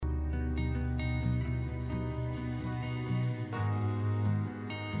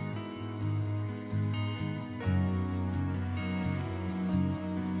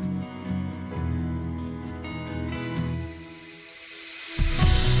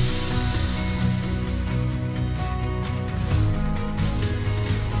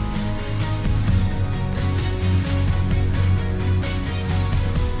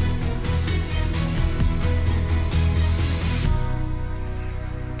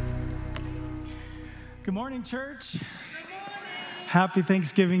Good morning, church. Happy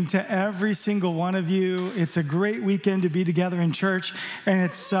Thanksgiving to every single one of you. It's a great weekend to be together in church,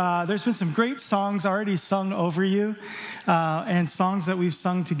 and there's been some great songs already sung over you, and songs that we've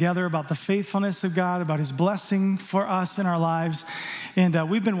sung together about the faithfulness of God, about His blessing for us in our lives. And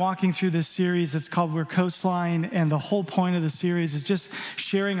we've been walking through this series that's called We're Coastline, and the whole point of the series is just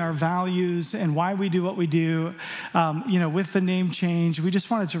sharing our values and why we do what we do. With the name change, we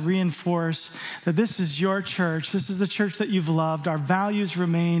just wanted to reinforce that this is your church. This is the church that you've loved. Our values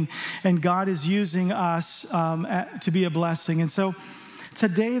remain, and God is using us to be a blessing. And so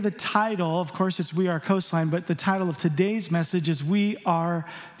today, the title, of course, it's We Are Coastline, but the title of today's message is We Are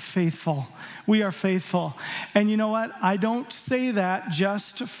Faithful. We are faithful. And you know what? I don't say that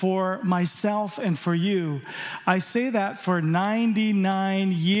just for myself and for you. I say that for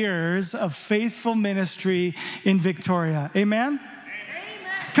 99 years of faithful ministry in Victoria. Amen? Amen.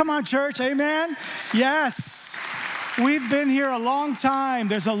 Come on, church. Amen? Yes. We've been here a long time.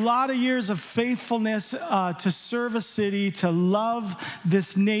 There's a lot of years of faithfulness to serve a city, to love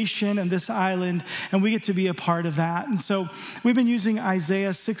this nation and this island, and we get to be a part of that. And so we've been using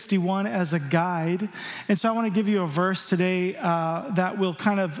Isaiah 61 as a guide. And so I want to give you a verse today that will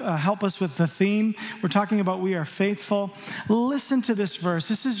kind of help us with the theme. We're talking about we are faithful. Listen to this verse.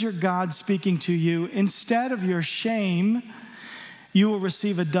 This is your God speaking to you. Instead of your shame, you will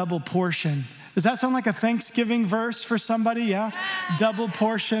receive a double portion. Does that sound like a Thanksgiving verse for somebody? Yeah? Double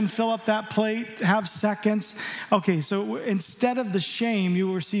portion, fill up that plate, have seconds. Okay, so instead of the shame, you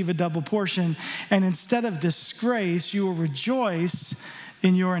will receive a double portion. And instead of disgrace, you will rejoice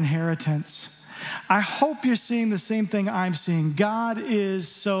in your inheritance. I hope you're seeing the same thing I'm seeing. God is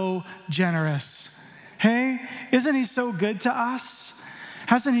so generous. Hey, isn't He so good to us?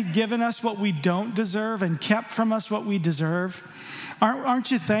 Hasn't He given us what we don't deserve and kept from us what we deserve? Aren't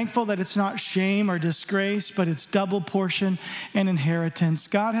you thankful that it's not shame or disgrace, but it's double portion and inheritance?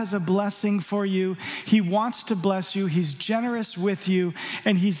 God has a blessing for you. He wants to bless you. He's generous with you,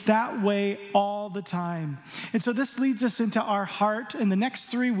 and He's that way all the time. And so this leads us into our heart in the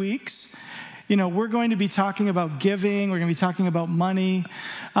next 3 weeks. We're going to be talking about giving. We're going to be talking about money.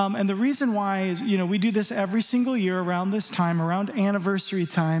 And the reason why is, we do this every single year around this time, around anniversary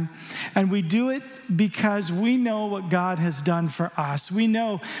time. And we do it because we know what God has done for us. We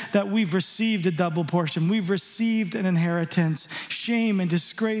know that we've received a double portion. We've received an inheritance. Shame and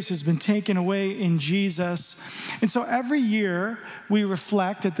disgrace has been taken away in Jesus. And so every year we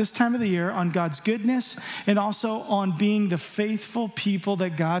reflect at this time of the year on God's goodness and also on being the faithful people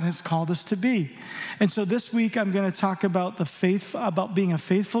that God has called us to be. And so this week I'm going to talk about about being a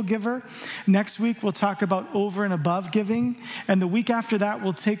faithful giver. Next week we'll talk about over and above giving. And the week after that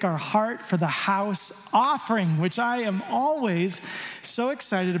we'll take our heart for the house offering, which I am always so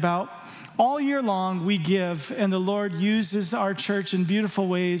excited about. All year long we give, and the Lord uses our church in beautiful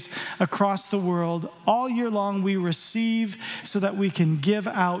ways across the world. All year long we receive so that we can give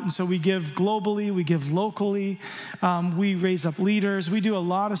out. And so we give globally, we give locally, we raise up leaders. We do a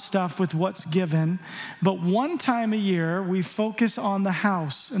lot of stuff with what's given. But one time a year we focus on the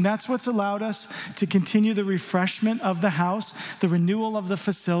house. And that's what's allowed us to continue the refreshment of the house, the renewal of the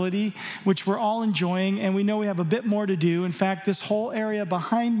facility, which we're all enjoying. And we know we have a bit more to do. In fact, this whole area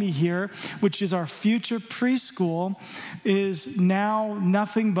behind me here, which is our future preschool, is now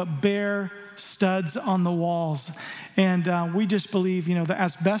nothing but bare studs on the walls. And we just believe, the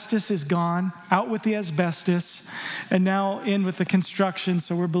asbestos is gone, out with the asbestos, and now in with the construction.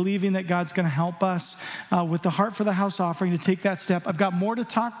 So we're believing that God's going to help us with the Heart for the House offering to take that step. I've got more to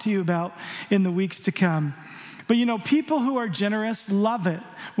talk to you about in the weeks to come. But people who are generous love it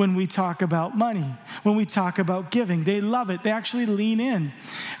when we talk about money, when we talk about giving. They love it. They actually lean in.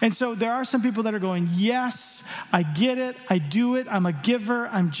 And so there are some people that are going, yes, I get it. I do it. I'm a giver.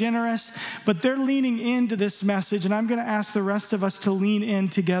 I'm generous. But they're leaning into this message, and I'm going to ask the rest of us to lean in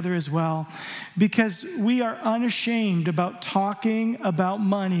together as well, because we are unashamed about talking about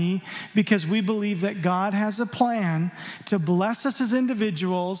money, because we believe that God has a plan to bless us as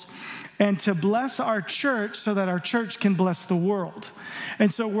individuals and to bless our church so that our church can bless the world.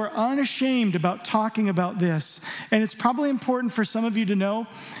 And so we're unashamed about talking about this. And it's probably important for some of you to know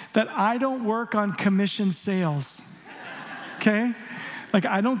that I don't work on commission sales, okay? Like,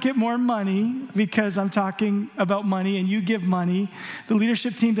 I don't get more money because I'm talking about money and you give money. The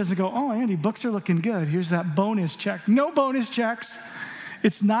leadership team doesn't go, oh, Andy, books are looking good. Here's that bonus check. No bonus checks.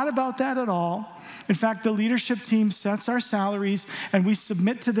 It's not about that at all. In fact, the leadership team sets our salaries, and we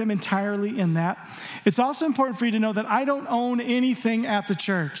submit to them entirely in that. It's also important for you to know that I don't own anything at the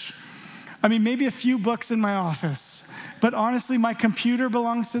church. I mean, maybe a few books in my office. But honestly, my computer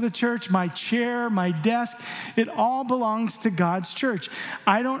belongs to the church, my chair, my desk, it all belongs to God's church.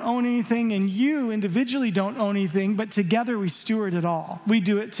 I don't own anything, and you individually don't own anything, but together we steward it all. We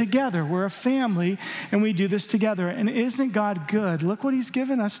do it together. We're a family, and we do this together. And isn't God good? Look what he's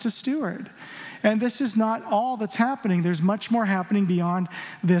given us to steward. And this is not all that's happening. There's much more happening beyond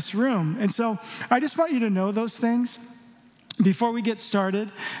this room. And so I just want you to know those things before we get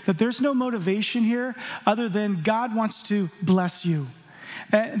started, that there's no motivation here other than God wants to bless you.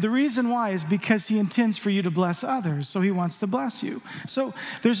 And the reason why is because he intends for you to bless others, so he wants to bless you. So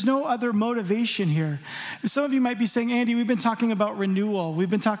there's no other motivation here. Some of you might be saying, Andy, we've been talking about renewal. We've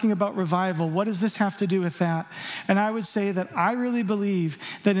been talking about revival. What does this have to do with that? And I would say that I really believe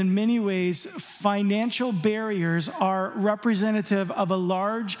that in many ways, financial barriers are representative of a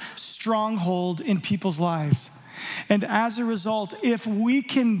large stronghold in people's lives. And as a result, if we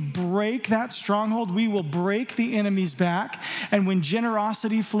can break that stronghold, we will break the enemy's back. And when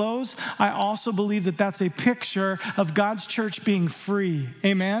generosity flows, I also believe that that's a picture of God's church being free.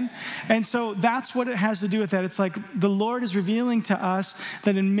 Amen? And so that's what it has to do with that. It's like the Lord is revealing to us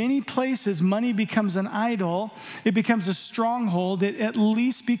that in many places, money becomes an idol. It becomes a stronghold. It at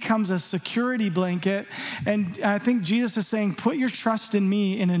least becomes a security blanket. And I think Jesus is saying, put your trust in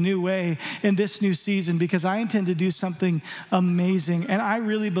me in a new way in this new season, because I intend to do something amazing. And I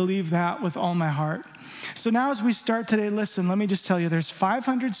really believe that with all my heart. So now as we start today, listen, let me just tell you, there's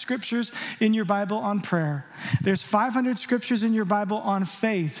 500 scriptures in your Bible on prayer. There's 500 scriptures in your Bible on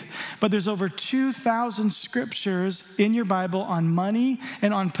faith, but there's over 2,000 scriptures in your Bible on money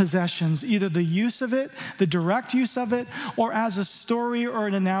and on possessions, either the use of it, the direct use of it, or as a story or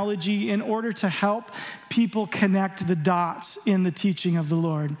an analogy in order to help people connect the dots in the teaching of the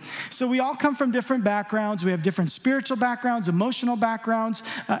Lord. So we all come from different backgrounds. We have different spiritual backgrounds, emotional backgrounds,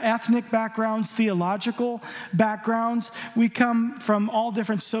 ethnic backgrounds, theological backgrounds. We come from all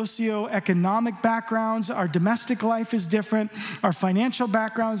different socioeconomic backgrounds. Our domestic life is different. Our financial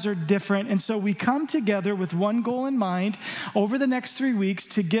backgrounds are different. And so we come together with one goal in mind over the next 3 weeks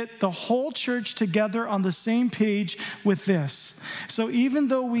to get the whole church together on the same page with this. So even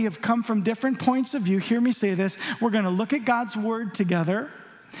though we have come from different points of view, hear me say this, we're going to look at God's word together.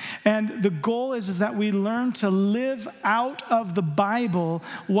 And the goal is that we learn to live out of the Bible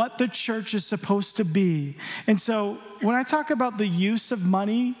what the church is supposed to be. And so when I talk about the use of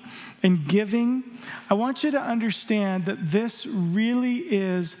money and giving, I want you to understand that this really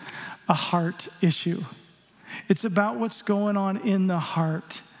is a heart issue. It's about what's going on in the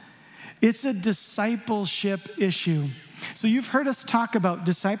heart. It's a discipleship issue. So you've heard us talk about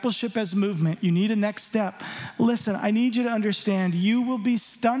discipleship as movement. You need a next step. Listen, I need you to understand you will be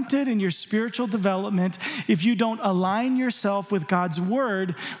stunted in your spiritual development if you don't align yourself with God's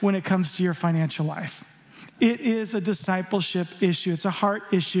word when it comes to your financial life. It is a discipleship issue. It's a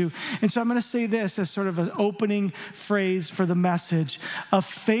heart issue. And so I'm going to say this as sort of an opening phrase for the message. A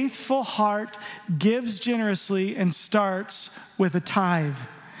faithful heart gives generously and starts with a tithe.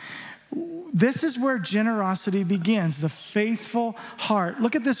 This is where generosity begins, the faithful heart.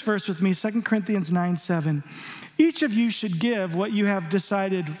 Look at this verse with me, 2 Corinthians 9:7. Each of you should give what you have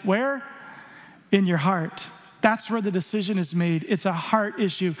decided where? In your heart. That's where the decision is made. It's a heart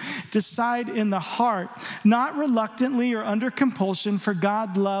issue. Decide in the heart, not reluctantly or under compulsion, for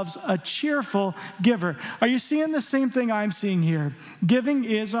God loves a cheerful giver. Are you seeing the same thing I'm seeing here? Giving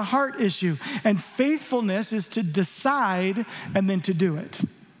is a heart issue, and faithfulness is to decide and then to do it.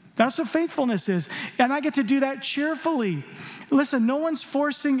 That's what faithfulness is. And I get to do that cheerfully. Listen, no one's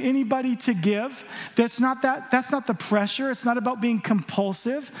forcing anybody to give. That's not the pressure. It's not about being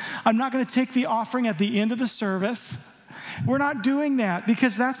compulsive. I'm not going to take the offering at the end of the service. We're not doing that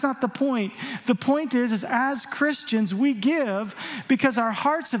because that's not the point. The point is as Christians, we give because our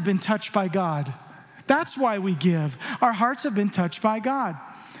hearts have been touched by God. That's why we give. Our hearts have been touched by God.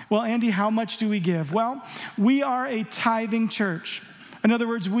 Well, Andy, how much do we give? Well, we are a tithing church. In other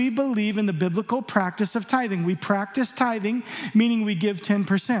words, we believe in the biblical practice of tithing. We practice tithing, meaning we give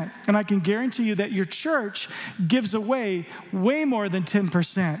 10%. And I can guarantee you that your church gives away way more than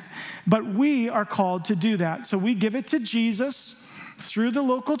 10%. But we are called to do that. So we give it to Jesus through the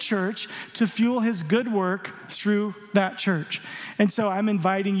local church to fuel his good work through that church. And so I'm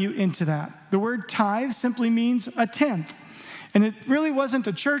inviting you into that. The word tithe simply means a tenth. And it really wasn't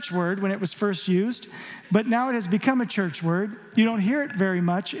a church word when it was first used, but now it has become a church word. You don't hear it very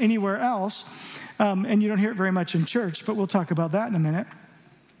much anywhere else, and you don't hear it very much in church, but we'll talk about that in a minute.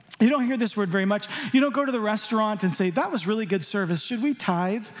 You don't hear this word very much. You don't go to the restaurant and say, that was really good service. Should we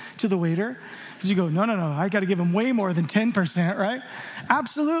tithe to the waiter? Because you go, no, I got to give him way more than 10%, right?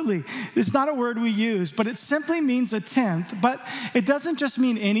 Absolutely. It's not a word we use, but it simply means a tenth. But it doesn't just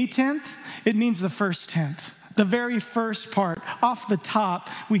mean any tenth. It means the first tenth. The very first part, off the top,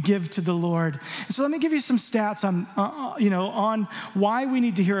 we give to the Lord. And so let me give you some stats on why we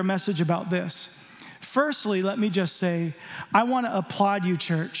need to hear a message about this. Firstly, let me just say, I want to applaud you,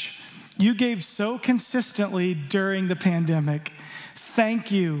 church. You gave so consistently during the pandemic.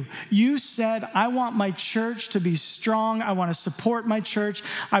 Thank you. You said, I want my church to be strong. I want to support my church.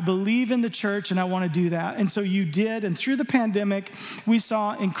 I believe in the church, and I want to do that. And so you did. And through the pandemic, we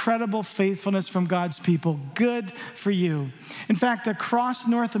saw incredible faithfulness from God's people. Good for you. In fact, across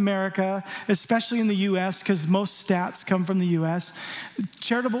North America, especially in the U.S., because most stats come from the U.S.,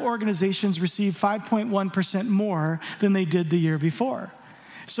 charitable organizations receive 5.1% more than they did the year before.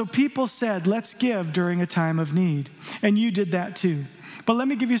 So people said, let's give during a time of need. And you did that too. But let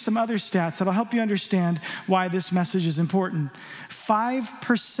me give you some other stats that'll help you understand why this message is important.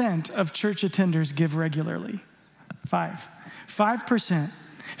 5% of church attenders give regularly. 5%.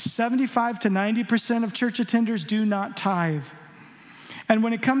 75 to 90% of church attenders do not tithe. And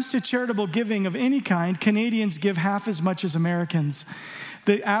when it comes to charitable giving of any kind, Canadians give half as much as Americans.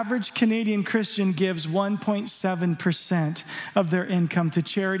 The average Canadian Christian gives 1.7% of their income to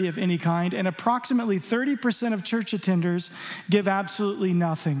charity of any kind, and approximately 30% of church attenders give absolutely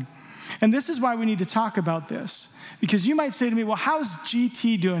nothing. And this is why we need to talk about this. Because you might say to me, well, how's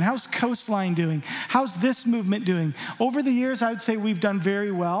GT doing? How's Coastline doing? How's this movement doing? Over the years, I would say we've done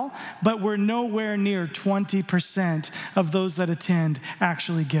very well, but we're nowhere near 20% of those that attend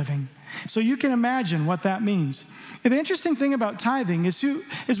actually giving. So you can imagine what that means. And the interesting thing about tithing is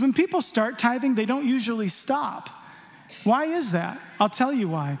when people start tithing, they don't usually stop. Why is that? I'll tell you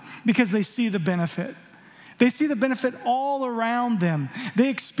why. Because they see the benefit. They see the benefit all around them. They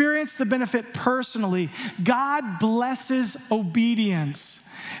experience the benefit personally. God blesses obedience.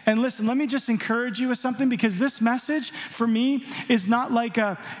 And listen, let me just encourage you with something, because this message for me is not like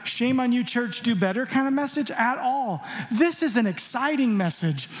a shame on you, church, do better kind of message at all. This is an exciting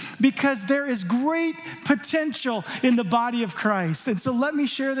message because there is great potential in the body of Christ. And so let me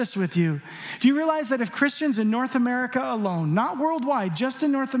share this with you. Do you realize that if Christians in North America alone, not worldwide, just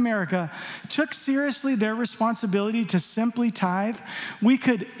in North America, took seriously their responsibility to simply tithe, we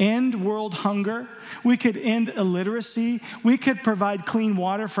could end world hunger, we could end illiteracy, we could provide clean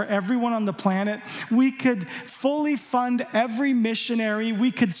water for everyone on the planet, we could fully fund every missionary, we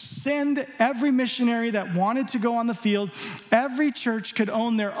could send every missionary that wanted to go on the field, every church could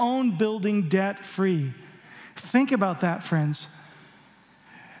own their own building debt-free. Think about that, friends.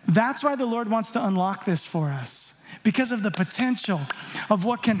 That's why the Lord wants to unlock this for us, because of the potential of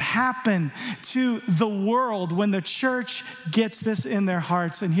what can happen to the world when the church gets this in their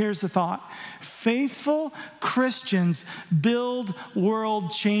hearts. And here's the thought. Faithful Christians build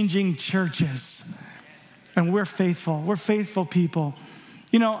world-changing churches. And we're faithful. We're faithful people.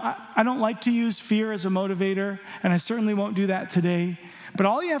 You know, I don't like to use fear as a motivator, and I certainly won't do that today. But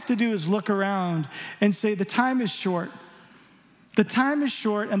all you have to do is look around and say, the time is short. The time is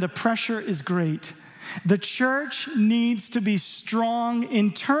short and the pressure is great. The church needs to be strong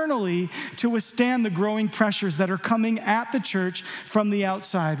internally to withstand the growing pressures that are coming at the church from the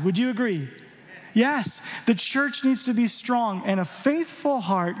outside. Would you agree? Yes, the church needs to be strong, and a faithful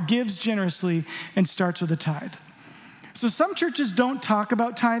heart gives generously and starts with a tithe. So some churches don't talk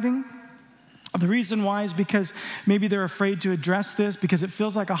about tithing. The reason why is because maybe they're afraid to address this because it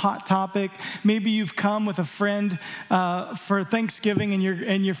feels like a hot topic. Maybe you've come with a friend for Thanksgiving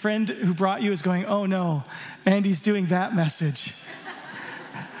and your friend who brought you is going, oh no, Andy's doing that message.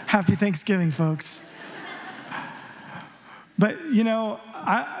 Happy Thanksgiving, folks. But you know,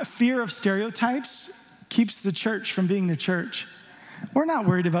 fear of stereotypes keeps the church from being the church. We're not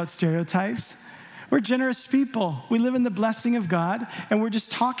worried about stereotypes. We're generous people. We live in the blessing of God, and we're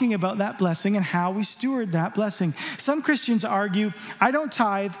just talking about that blessing and how we steward that blessing. Some Christians argue, I don't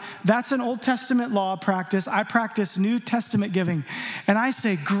tithe. That's an Old Testament law practice. I practice New Testament giving. And I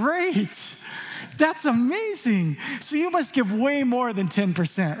say, great. That's amazing. So you must give way more than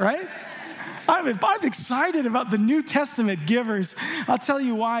 10%, right? I'm excited about the New Testament givers. I'll tell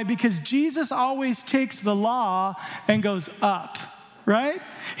you why. Because Jesus always takes the law and goes up. Right?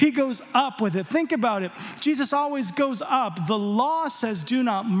 He goes up with it. Think about it. Jesus always goes up. The law says do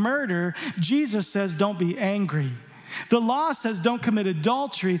not murder. Jesus says don't be angry. The law says don't commit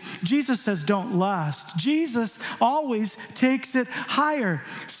adultery. Jesus says don't lust. Jesus always takes it higher.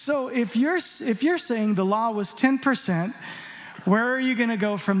 So if you're saying the law was 10%, Where are you going to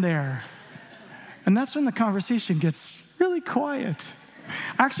go from there? And that's when the conversation gets really quiet.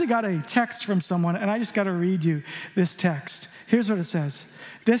 I actually got a text from someone, and I just got to read you this text. Here's what it says.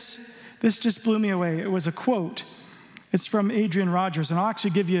 This just blew me away. It was a quote. It's from Adrian Rogers, and I'll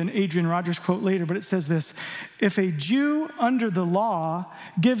actually give you an Adrian Rogers quote later, but it says this: if a Jew under the law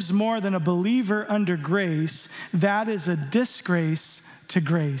gives more than a believer under grace, that is a disgrace to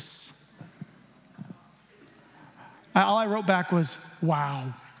grace. All I wrote back was,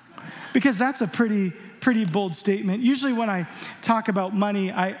 wow. Because that's a pretty bold statement. Usually when I talk about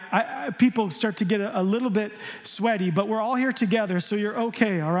money, people start to get a little bit sweaty, but we're all here together, so you're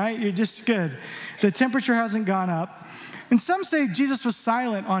okay, all right? You're just good. The temperature hasn't gone up. And some say Jesus was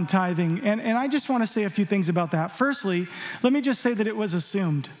silent on tithing, and I just want to say a few things about that. Firstly, let me just say that it was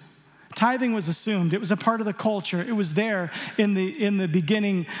assumed. Tithing was assumed. It was a part of the culture. It was there in the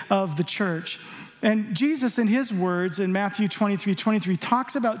beginning of the church. And Jesus, in his words, in Matthew 23,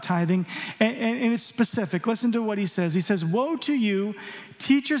 talks about tithing, and it's specific. Listen to what he says. He says, "Woe to you,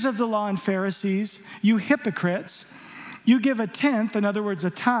 teachers of the law and Pharisees, you hypocrites! You give a tenth, in other words, a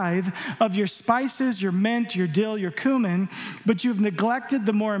tithe, of your spices, your mint, your dill, your cumin, but you've neglected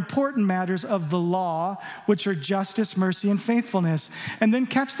the more important matters of the law, which are justice, mercy, and faithfulness." And then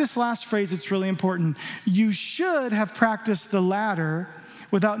catch this last phrase, it's really important. You should have practiced the latter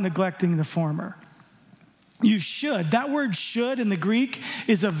without neglecting the former. You should. That word should in the Greek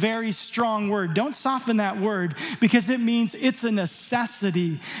is a very strong word. Don't soften that word because it means it's a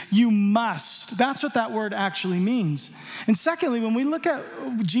necessity. You must. That's what that word actually means. And secondly, when we look at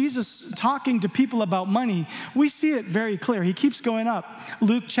Jesus talking to people about money, we see it very clear. He keeps going up.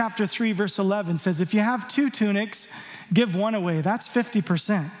 Luke chapter 3, verse 11 says, if you have 2 tunics, give one away. That's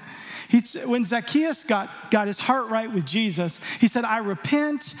 50%. When Zacchaeus got his heart right with Jesus, he said, I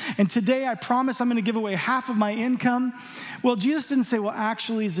repent, and today I promise I'm going to give away half of my income. Well, Jesus didn't say, well,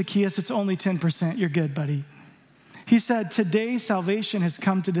 actually, Zacchaeus, it's only 10%. You're good, buddy. He said, today salvation has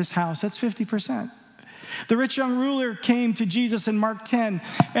come to this house. That's 50%. The rich young ruler came to Jesus in Mark 10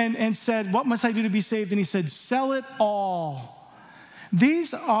 and said, what must I do to be saved? And he said, sell it all.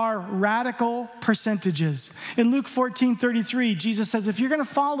 These are radical percentages. In Luke 14:33, Jesus says, if you're going to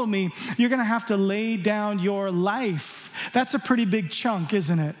follow me, you're going to have to lay down your life. That's a pretty big chunk,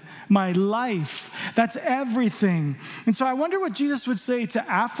 isn't it? My life. That's everything. And so I wonder what Jesus would say to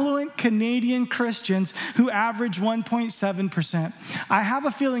affluent Canadian Christians who average 1.7%. I have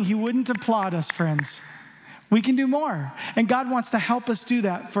a feeling he wouldn't applaud us, friends. We can do more. And God wants to help us do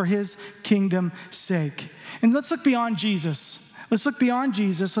that for his kingdom's sake. And let's look beyond Jesus. Let's look beyond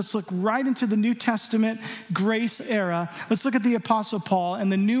Jesus. Let's look right into the New Testament grace era. Let's look at the Apostle Paul and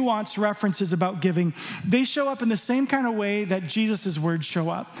the nuanced references about giving. They show up in the same kind of way that Jesus' words show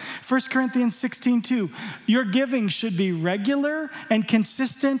up. 1 Corinthians 16:2, your giving should be regular and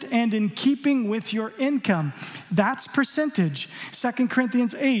consistent and in keeping with your income. That's percentage. 2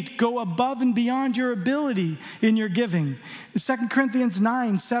 Corinthians 8, go above and beyond your ability in your giving. 2 Corinthians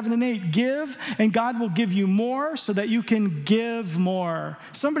 9:7 and 8, give and God will give you more so that you can give more.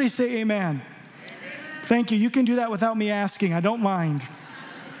 Somebody say amen. Amen. Thank you. You can do that without me asking. I don't mind.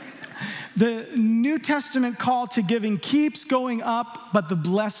 The New Testament call to giving keeps going up, but the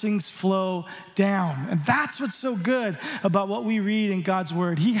blessings flow down. And that's what's so good about what we read in God's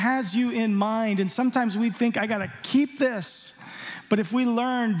word. He has you in mind, and sometimes we think, I got to keep this. But if we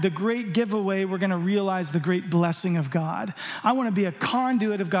learn the great giveaway, we're going to realize the great blessing of God. I want to be a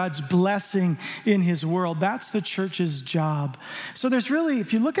conduit of God's blessing in his world. That's the church's job. So there's really,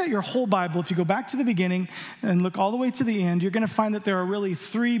 if you look at your whole Bible, if you go back to the beginning and look all the way to the end, you're going to find that there are really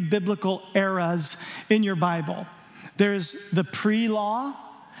 3 biblical eras in your Bible. There's the pre-law.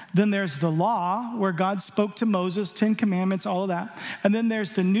 Then there's the law, where God spoke to Moses, 10 commandments, all of that. And then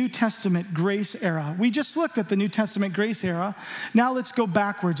there's the New Testament grace era. We just looked at the New Testament grace era. Now let's go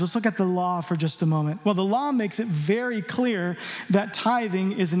backwards. Let's look at the law for just a moment. Well, the law makes it very clear that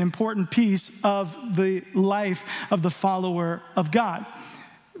tithing is an important piece of the life of the follower of God.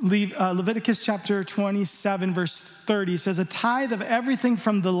 Leviticus chapter 27, verse 30 says, a tithe of everything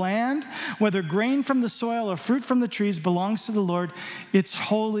from the land, whether grain from the soil or fruit from the trees, belongs to the Lord. It's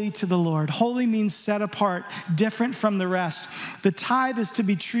holy to the Lord. Holy means set apart, different from the rest. The tithe is to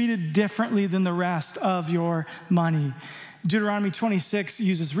be treated differently than the rest of your money. Deuteronomy 26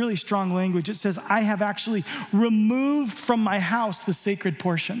 uses really strong language. It says, I have actually removed from my house the sacred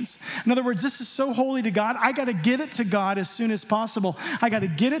portions. In other words, this is so holy to God, I got to get it to God as soon as possible. I got to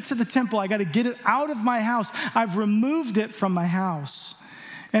get it to the temple. I got to get it out of my house. I've removed it from my house.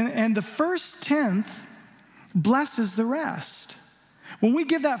 And the first tenth blesses the rest. When we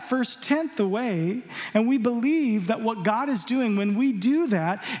give that first tenth away and we believe that what God is doing when we do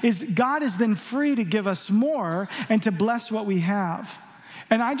that is God is then free to give us more and to bless what we have.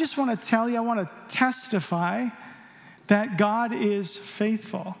 And I just want to tell you, I want to testify that God is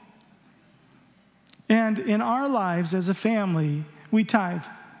faithful. And in our lives as a family, we tithe.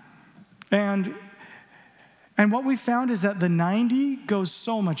 And what we found is that the 90 goes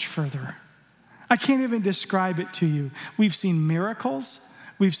so much further. I can't even describe it to you. We've seen miracles.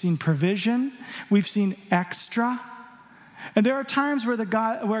 We've seen provision. We've seen extra. And there are times where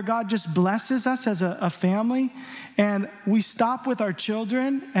God just blesses us as a family, and we stop with our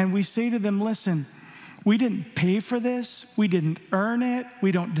children and we say to them, listen, we didn't pay for this. We didn't earn it.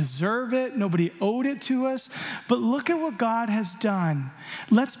 We don't deserve it. Nobody owed it to us. But look at what God has done.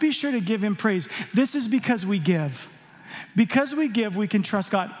 Let's be sure to give him praise. This is because we give. Because we give, we can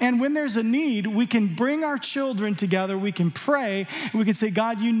trust God. And when there's a need, we can bring our children together. We can pray. And we can say,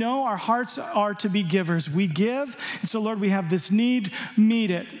 God, you know our hearts are to be givers. We give. And so, Lord, we have this need.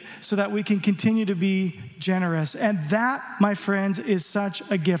 Meet it so that we can continue to be generous. And that, my friends, is such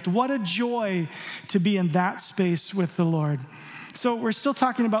a gift. What a joy to be in that space with the Lord. So we're still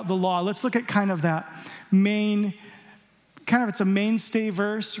talking about the law. Let's look at kind of that it's a mainstay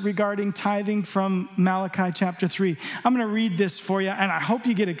verse regarding tithing from Malachi chapter 3. I'm going to read this for you, and I hope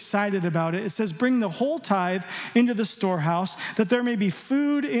you get excited about it. It says, bring the whole tithe into the storehouse, that there may be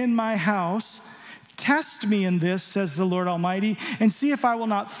food in my house. Test me in this, says the Lord Almighty, and see if I will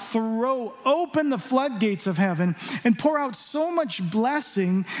not throw open the floodgates of heaven and pour out so much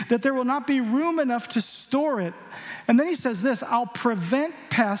blessing that there will not be room enough to store it. And then he says this, I'll prevent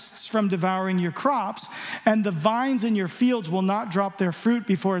pests from devouring your crops, and the vines in your fields will not drop their fruit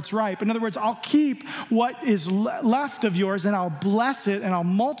before it's ripe. In other words, I'll keep what is left of yours, and I'll bless it, and I'll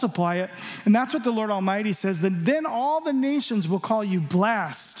multiply it. And that's what the Lord Almighty says. Then all the nations will call you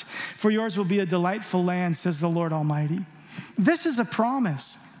blessed, for yours will be a delightful land, says the Lord Almighty. This is a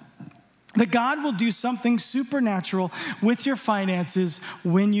promise that God will do something supernatural with your finances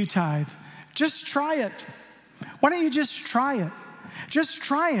when you tithe. Just try it. Why don't you just try it? Just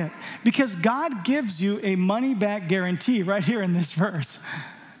try it, because God gives you a money-back guarantee right here in this verse.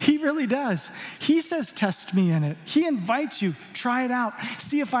 He really does. He says, test me in it. He invites you, try it out,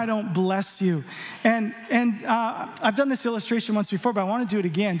 see if I don't bless you. And I've done this illustration once before, but I want to do it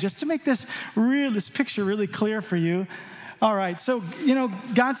again just to make this picture really clear for you. All right, so,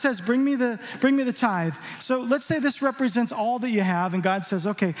 God says, bring me the tithe. So let's say this represents all that you have, and God says,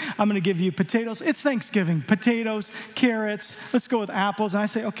 okay, I'm going to give you potatoes. It's Thanksgiving. Potatoes, carrots, let's go with apples. And I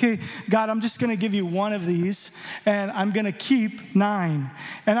say, okay, God, I'm just going to give you one of these, and I'm going to keep 9.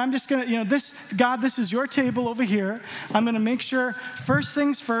 And I'm just going to, this is your table over here. I'm going to make sure, first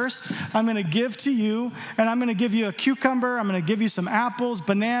things first, I'm going to give to you, and I'm going to give you a cucumber. I'm going to give you some apples,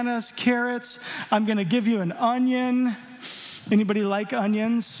 bananas, carrots. I'm going to give you an onion. Anybody like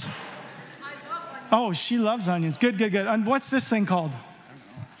onions? I love onions. Oh, she loves onions. Good. And what's this thing called?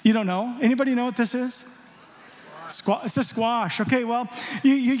 You don't know? Anybody know what this is? Squash. It's a squash. Okay, well,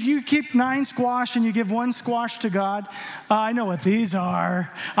 you keep 9 squash and you give 1 squash to God. I know what these are.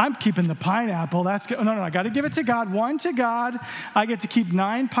 I'm keeping the pineapple. That's good. No, I got to give it to God. 1 to God. I get to keep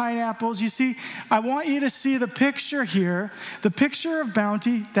 9 pineapples. You see, I want you to see the picture here. The picture of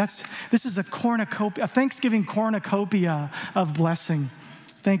bounty. This is a Thanksgiving cornucopia of blessing.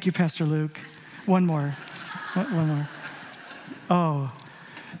 Thank you, Pastor Luke. One more. Oh,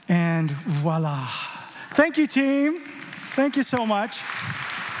 and voila. Thank you, team. Thank you so much.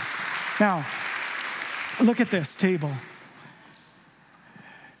 Now, look at this table.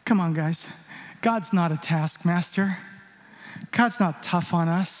 Come on, guys. God's not a taskmaster. God's not tough on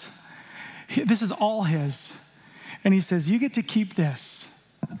us. This is all his. And he says, you get to keep this.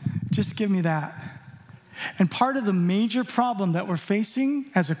 Just give me that. And part of the major problem that we're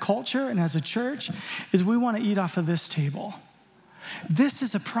facing as a culture and as a church is we want to eat off of this table. This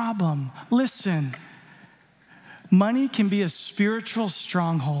is a problem. Listen. Money can be a spiritual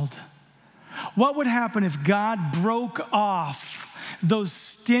stronghold. What would happen if God broke off those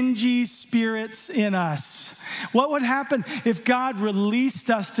stingy spirits in us? What would happen if God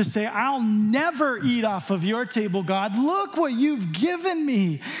released us to say, I'll never eat off of your table, God. Look what you've given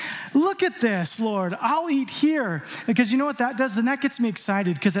me. Look at this, Lord. I'll eat here. Because you know what that does? Then that gets me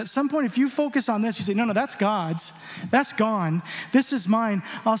excited. Because at some point, if you focus on this, you say, no, that's God's. That's gone. This is mine.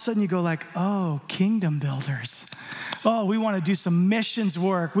 All of a sudden you go like, oh, kingdom builders. Oh, we want to do some missions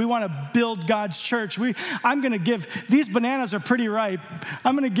work. We want to build God's church. I'm going to give, these bananas are pretty ripe.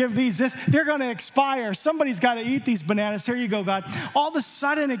 I'm going to give these, they're going to expire. Somebody's got to eat these bananas. Here you go, God. All of a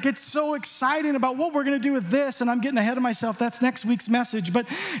sudden, it gets so exciting about what we're going to do with this, and I'm getting ahead of myself. That's next week's message, but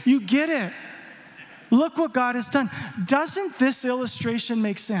you get it. Look what God has done. Doesn't this illustration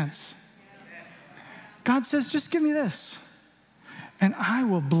make sense? God says, just give me this, and I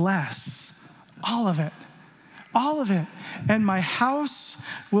will bless all of it. All of it. And my house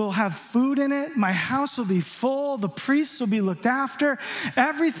will have food in it. My house will be full. The priests will be looked after.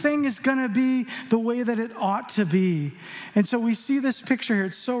 Everything is going to be the way that it ought to be. And so we see this picture here.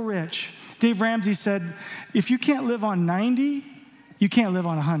 It's so rich. Dave Ramsey said, if you can't live on 90, you can't live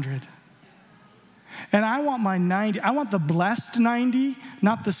on 100. And I want my 90. I want the blessed 90,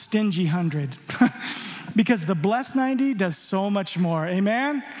 not the stingy 100. Because the blessed 90 does so much more.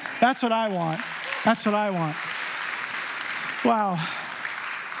 Amen? That's what I want. That's what I want. Wow.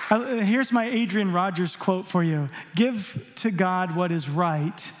 Here's my Adrian Rogers quote for you. Give to God what is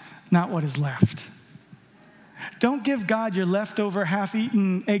right, not what is left. Don't give God your leftover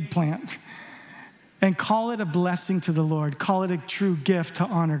half-eaten eggplant and call it a blessing to the Lord. Call it a true gift to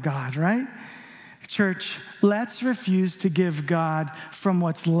honor God, right? Church, let's refuse to give God from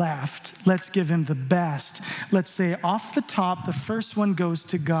what's left. Let's give him the best. Let's say off the top, the first one goes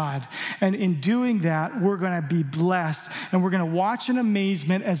to God. And in doing that, we're going to be blessed. And we're going to watch in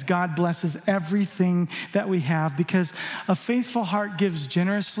amazement as God blesses everything that we have, because a faithful heart gives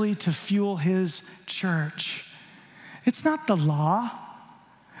generously to fuel his church. It's not the law.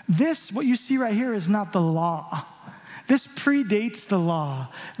 This, what you see right here, is not the law. This predates the law.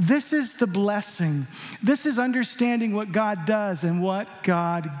 This is the blessing. This is understanding what God does and what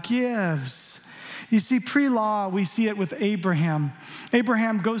God gives. You see, pre-law, we see it with Abraham.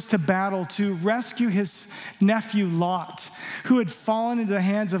 Abraham goes to battle to rescue his nephew Lot, who had fallen into the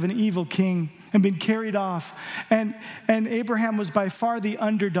hands of an evil king and been carried off. And Abraham was by far the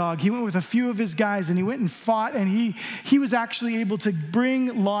underdog. He went with a few of his guys, and he went and fought, and he was actually able to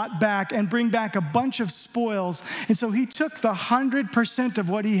bring Lot back and bring back a bunch of spoils. And so he took the 100% of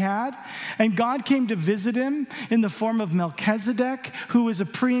what he had, and God came to visit him in the form of Melchizedek, who is a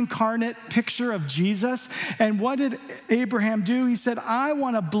pre-incarnate picture of Jesus. And what did Abraham do? He said, I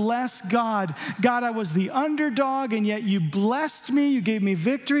want to bless God. God, I was the underdog, and yet you blessed me. You gave me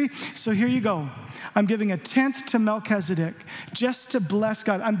victory. So here you go. I'm giving a tenth to Melchizedek just to bless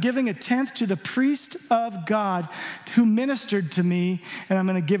God. I'm giving a tenth to the priest of God who ministered to me, and I'm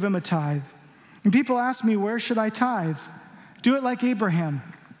going to give him a tithe. And people ask me, where should I tithe? Do it like Abraham.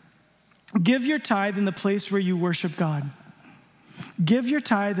 Give your tithe in the place where you worship God. Give your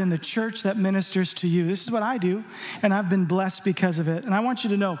tithe in the church that ministers to you. This is what I do, and I've been blessed because of it. And I want you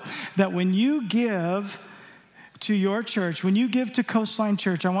to know that when you give to your church, when you give to Coastline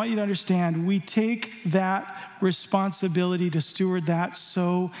Church, I want you to understand we take that responsibility to steward that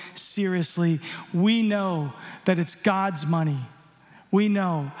so seriously. We know that it's God's money. We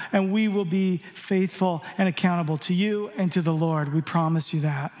know, and we will be faithful and accountable to you and to the Lord. We promise you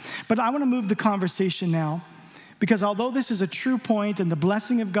that. But I want to move the conversation now, because although this is a true point and the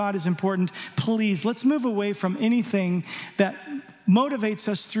blessing of God is important, please, let's move away from anything that motivates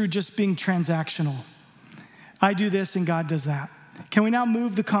us through just being transactional. I do this and God does that. Can we now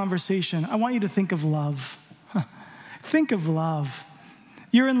move the conversation? I want you to think of love. Think of love.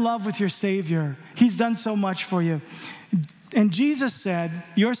 You're in love with your Savior. He's done so much for you. And Jesus said,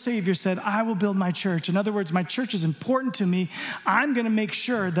 your Savior said, I will build my church. In other words, my church is important to me. I'm going to make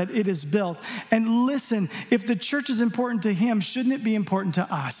sure that it is built. And listen, if the church is important to him, shouldn't it be important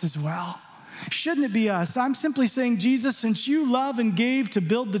to us as well? Shouldn't it be us? I'm simply saying, Jesus, since you love and gave to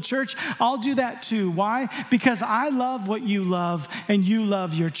build the church, I'll do that too. Why? Because I love what you love and you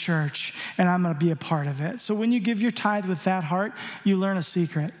love your church, and I'm going to be a part of it. So when you give your tithe with that heart, you learn a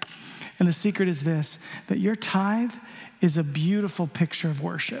secret. And the secret is this, that your tithe is a beautiful picture of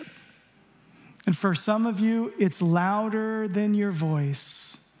worship. And for some of you, it's louder than your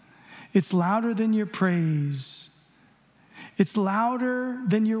voice. It's louder than your praise. It's louder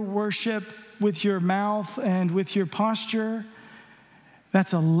than your worship with your mouth and with your posture.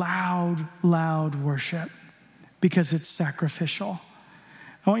 That's a loud, loud worship because it's sacrificial.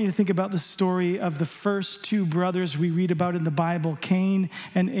 I want you to think about the story of the first two brothers we read about in the Bible, Cain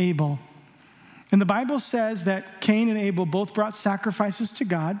and Abel. And the Bible says that Cain and Abel both brought sacrifices to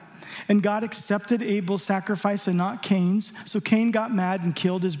God, and God accepted Abel's sacrifice and not Cain's. So Cain got mad and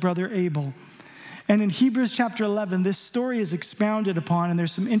killed his brother Abel. And in Hebrews chapter 11, this story is expounded upon, and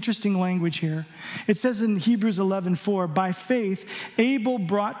there's some interesting language here. It says in Hebrews 11:4, by faith, Abel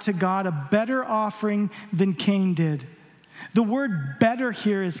brought to God a better offering than Cain did. The word better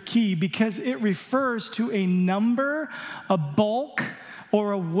here is key because it refers to a number, a bulk,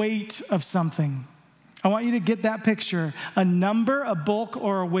 or a weight of something. I want you to get that picture, a number, a bulk,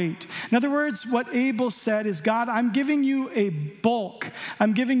 or a weight. In other words, what Abel said is, God, I'm giving you a bulk.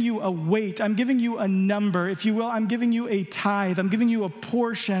 I'm giving you a weight. I'm giving you a number, if you will. I'm giving you a tithe. I'm giving you a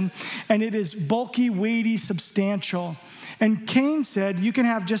portion, and it is bulky, weighty, substantial. And Cain said, you can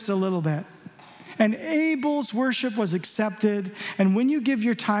have just a little bit. And Abel's worship was accepted, and when you give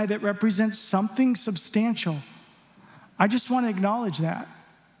your tithe, it represents something substantial. I just want to acknowledge that.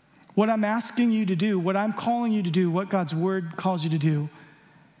 What I'm asking you to do, what I'm calling you to do, what God's word calls you to do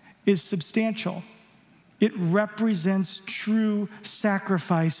is substantial. It represents true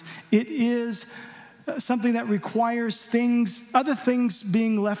sacrifice. It is something that requires things, other things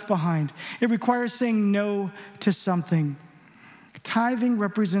being left behind. It requires saying no to something. Tithing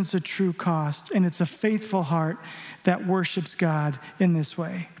represents a true cost, and it's a faithful heart that worships God in this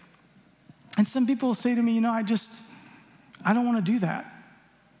way. And some people will say to me, I don't want to do that.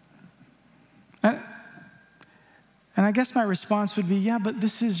 And I guess my response would be, yeah, but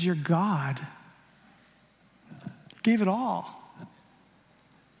this is your God. He gave it all.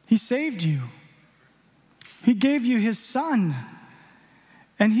 He saved you. He gave you his son.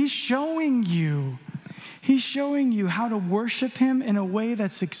 And he's showing you how to worship him in a way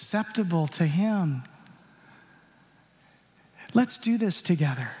that's acceptable to him. Let's do this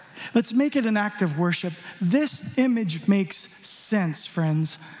together. Let's make it an act of worship. This image makes sense,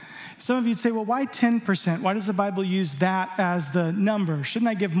 friends. Some of you would say, well, why 10%? Why does the Bible use that as the number? Shouldn't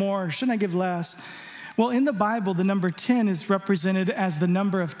I give more? Shouldn't I give less? Well, in the Bible, the number 10 is represented as the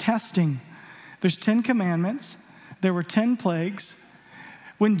number of testing. There's 10 commandments. There were 10 plagues.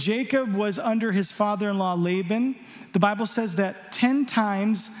 When Jacob was under his father-in-law Laban, the Bible says that 10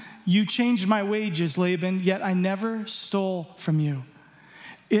 times you changed my wages, Laban, yet I never stole from you.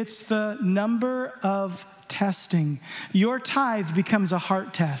 It's the number of testing. Your tithe becomes a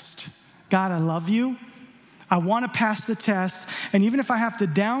heart test. God, I love you. I want to pass the test. And even if I have to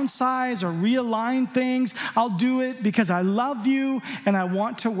downsize or realign things, I'll do it because I love you and I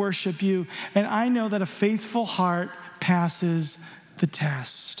want to worship you. And I know that a faithful heart passes the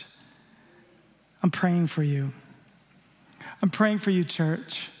test. I'm praying for you. I'm praying for you,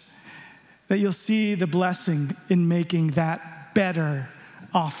 church, that you'll see the blessing in making that better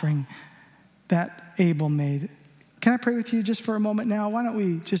offering that Abel made. Can I pray with you just for a moment now? Why don't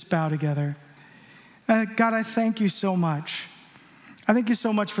we just bow together? God, I thank you so much. I thank you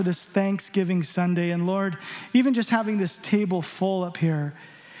so much for this Thanksgiving Sunday. And Lord, even just having this table full up here,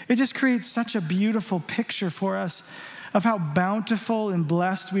 it just creates such a beautiful picture for us of how bountiful and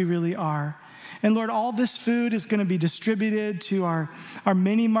blessed we really are. And Lord, all this food is going to be distributed to our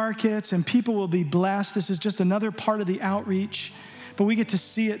mini markets, and people will be blessed. This is just another part of the outreach, but we get to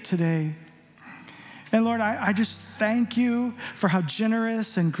see it today. And Lord, I just thank you for how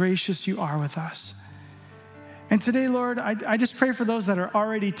generous and gracious you are with us. And today, Lord, I just pray for those that are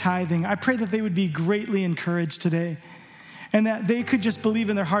already tithing. I pray that they would be greatly encouraged today and that they could just believe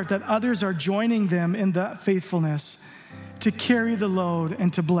in their heart that others are joining them in that faithfulness to carry the load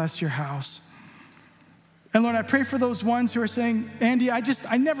and to bless your house. And Lord, I pray for those ones who are saying, Andy, I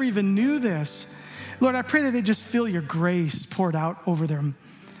never even knew this. Lord, I pray that they just feel your grace poured out over them.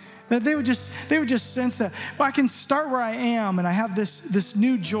 That they would just sense that, well, I can start where I am and I have this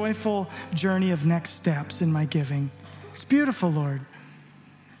new joyful journey of next steps in my giving. It's beautiful, Lord.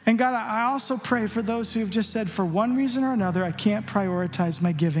 And God, I also pray for those who have just said, for one reason or another, I can't prioritize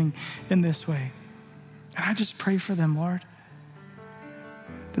my giving in this way. And I just pray for them, Lord,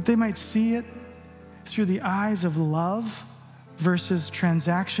 that they might see it through the eyes of love versus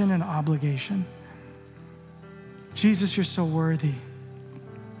transaction and obligation. Jesus, you're so worthy.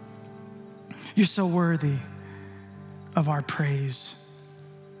 You're so worthy of our praise.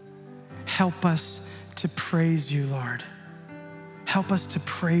 Help us to praise you, Lord. Help us to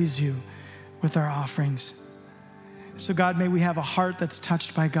praise you with our offerings. So God, may we have a heart that's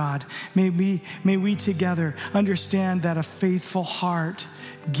touched by God. May we together understand that a faithful heart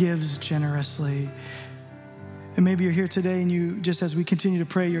gives generously. And maybe you're here today and you, just as we continue to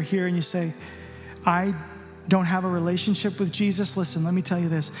pray, you're here and you say, I don't have a relationship with Jesus. Listen, let me tell you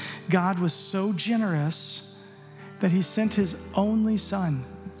this. God was so generous that he sent his only son.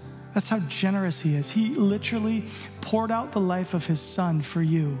 That's how generous he is. He literally poured out the life of his son for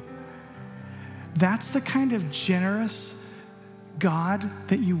you. That's the kind of generous God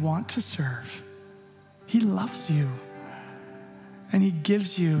that you want to serve. He loves you. And he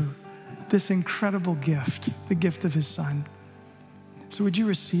gives you this incredible gift, the gift of his son. So would you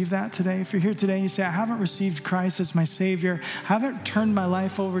receive that today? If you're here today and you say, I haven't received Christ as my Savior, I haven't turned my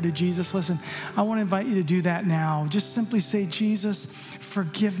life over to Jesus, listen, I want to invite you to do that now. Just simply say, Jesus,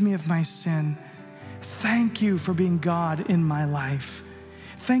 forgive me of my sin. Thank you for being God in my life.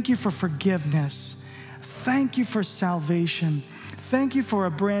 Thank you for forgiveness. Thank you for salvation. Thank you for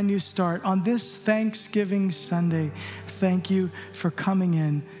a brand new start on this Thanksgiving Sunday. Thank you for coming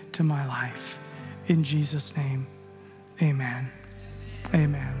in to my life. In Jesus' name, amen.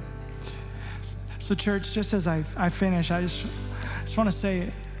 Amen. So church, just as I finish, I just want to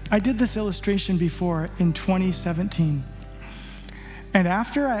say, I did this illustration before in 2017. And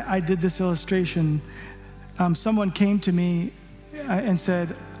after I did this illustration, someone came to me and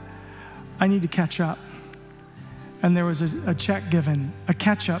said, I need to catch up. And there was a check given, a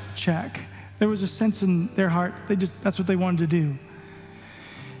catch-up check. There was a sense in their heart, that's what they wanted to do.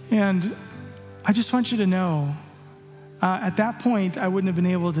 And I just want you to know, at that point, I wouldn't have been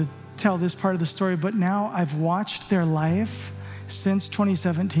able to tell this part of the story, but now I've watched their life since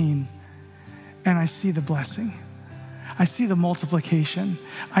 2017, and I see the blessing. I see the multiplication.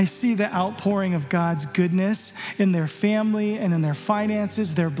 I see the outpouring of God's goodness in their family and in their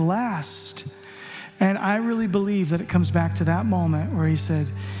finances. They're blessed. And I really believe that it comes back to that moment where he said,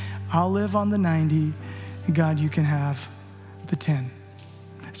 I'll live on the 90, and God, you can have the 10.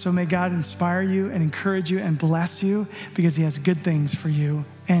 So may God inspire you and encourage you and bless you because he has good things for you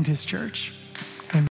and his church.